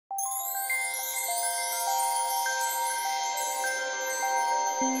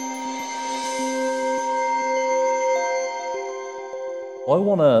I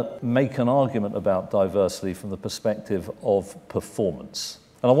want to make an argument about diversity from the perspective of performance.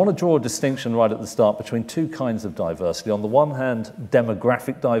 And I want to draw a distinction right at the start between two kinds of diversity. On the one hand,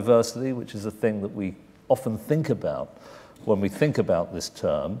 demographic diversity, which is a thing that we often think about when we think about this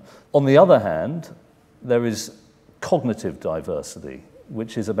term. On the other hand, there is cognitive diversity,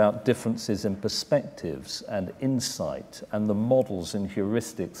 which is about differences in perspectives and insight and the models and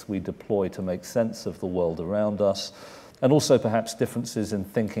heuristics we deploy to make sense of the world around us. And also perhaps differences in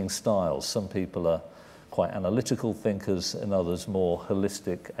thinking styles. Some people are quite analytical thinkers and others more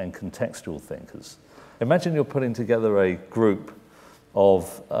holistic and contextual thinkers. Imagine you're putting together a group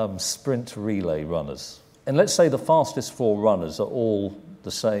of sprint relay runners. And let's say the fastest 4 runners are all the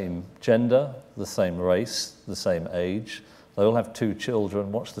same gender, the same race, the same age. They all have 2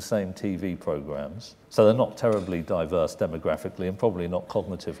 children, watch the same TV programs. So they're not terribly diverse demographically and probably not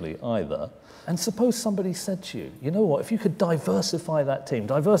cognitively either. And suppose somebody said to you, you know what, if you could diversify that team,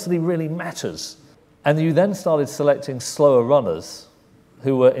 diversity really matters. And you then started selecting slower runners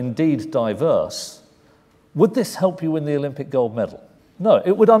who were indeed diverse, would this help you win the Olympic gold medal? No,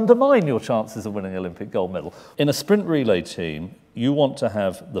 it would undermine your chances of winning an Olympic gold medal. In a sprint relay team, you want to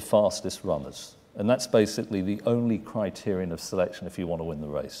have the fastest runners. And that's basically the only criterion of selection if you want to win the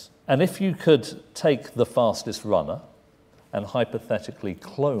race. And if you could take the fastest runner and hypothetically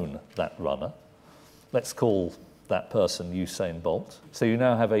clone that runner, let's call that person Usain Bolt. So you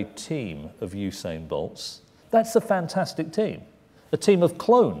now have a team of Usain Bolts. That's a fantastic team. A team of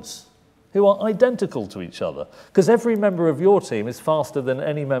clones who are identical to each other. Because every member of your team is faster than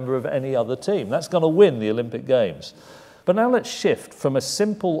any member of any other team. That's going to win the Olympic Games. But now let's shift from a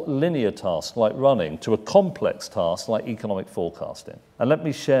simple linear task like running to a complex task like economic forecasting. And let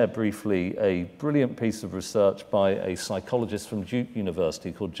me share briefly a brilliant piece of research by a psychologist from Duke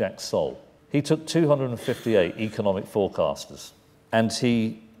University called Jack Soll. He took 258 economic forecasters and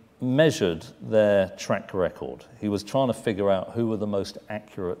he measured their track record. He was trying to figure out who were the most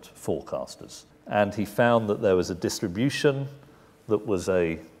accurate forecasters. And he found that there was a distribution that was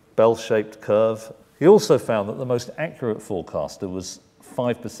a bell-shaped curve. He also found that the most accurate forecaster was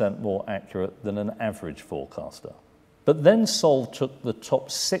 5% more accurate than an average forecaster. But then Soll took the top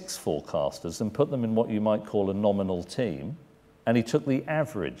 6 forecasters and put them in what you might call a nominal team, and he took the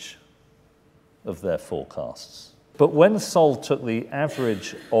average of their forecasts. But when Soll took the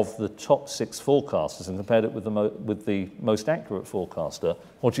average of the top 6 forecasters and compared it with the most accurate forecaster,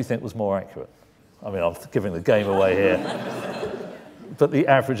 what do you think was more accurate? I mean, I'm giving the game away here. But the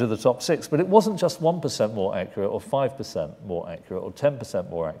average of the top 6. But it wasn't just 1% more accurate or 5% more accurate or 10%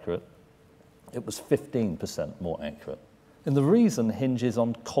 more accurate. It was 15% more accurate. And the reason hinges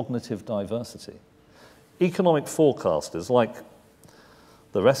on cognitive diversity. Economic forecasters, like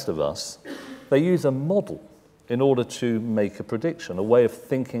the rest of us, they use a model in order to make a prediction, a way of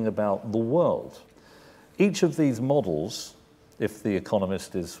thinking about the world. Each of these models, if the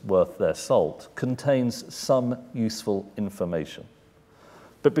economist is worth their salt, contains some useful information.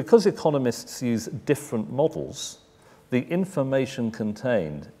 But because economists use different models, the information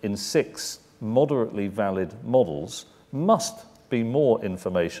contained in 6 moderately valid models must be more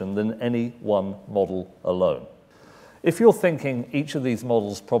information than any one model alone. If you're thinking each of these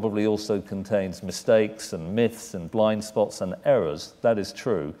models probably also contains mistakes and myths and blind spots and errors, that is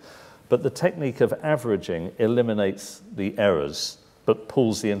true. But the technique of averaging eliminates the errors, but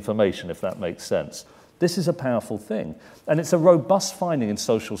pulls the information, if that makes sense. This is a powerful thing. And it's a robust finding in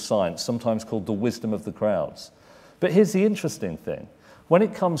social science, sometimes called the wisdom of the crowds. But here's the interesting thing. When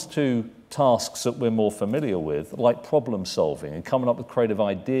it comes to tasks that we're more familiar with, like problem solving and coming up with creative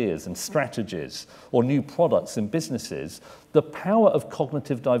ideas and strategies or new products in businesses, the power of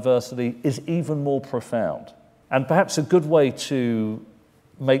cognitive diversity is even more profound. And perhaps a good way to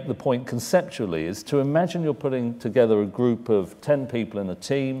make the point conceptually is to imagine you're putting together a group of 10 people in a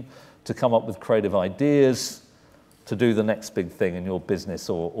team to come up with creative ideas to do the next big thing in your business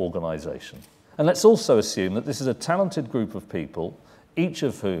or organization. And let's also assume that this is a talented group of people, each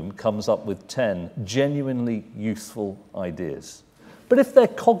of whom comes up with 10 genuinely useful ideas. But if they're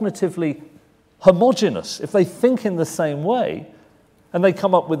cognitively homogeneous, if they think in the same way, and they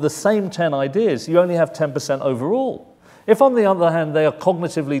come up with the same 10 ideas, you only have 10% overall. If, on the other hand, they are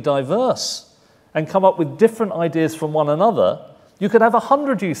cognitively diverse and come up with different ideas from one another, you could have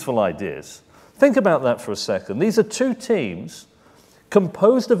 100 useful ideas. Think about that for a second. These are 2 teams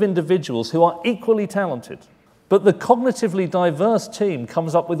composed of individuals who are equally talented. But the cognitively diverse team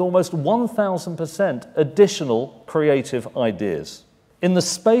comes up with almost 1,000% additional creative ideas. In the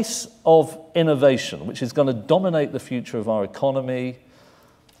space of innovation, which is going to dominate the future of our economy,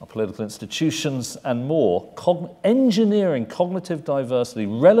 our political institutions and more, engineering cognitive diversity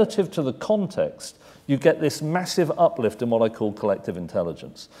relative to the context, you get this massive uplift in what I call collective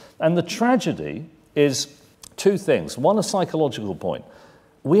intelligence. And the tragedy is two things. One, a psychological point.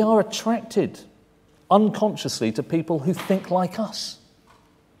 We are attracted unconsciously to people who think like us.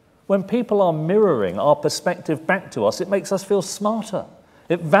 When people are mirroring our perspective back to us, it makes us feel smarter.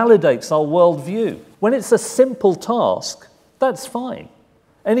 It validates our worldview. When it's a simple task, that's fine.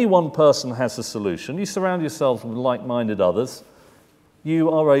 Any one person has a solution. You surround yourself with like-minded others,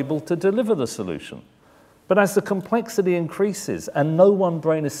 you are able to deliver the solution. But as the complexity increases and no one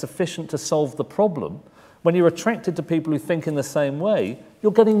brain is sufficient to solve the problem, when you're attracted to people who think in the same way,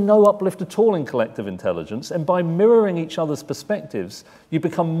 you're getting no uplift at all in collective intelligence, and by mirroring each other's perspectives, you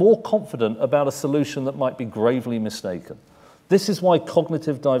become more confident about a solution that might be gravely mistaken. This is why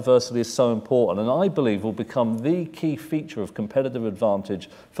cognitive diversity is so important, and I believe will become the key feature of competitive advantage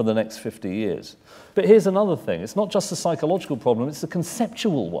for the next 50 years. But here's another thing. It's not just a psychological problem, it's a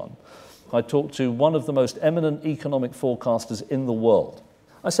conceptual one. I talked to one of the most eminent economic forecasters in the world.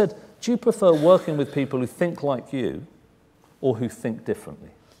 I said, do you prefer working with people who think like you or who think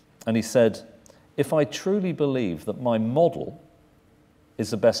differently? And he said, if I truly believe that my model is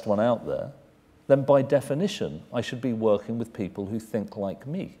the best one out there, then by definition, I should be working with people who think like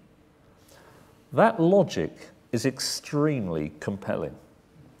me. That logic is extremely compelling.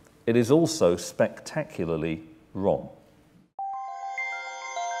 It is also spectacularly wrong.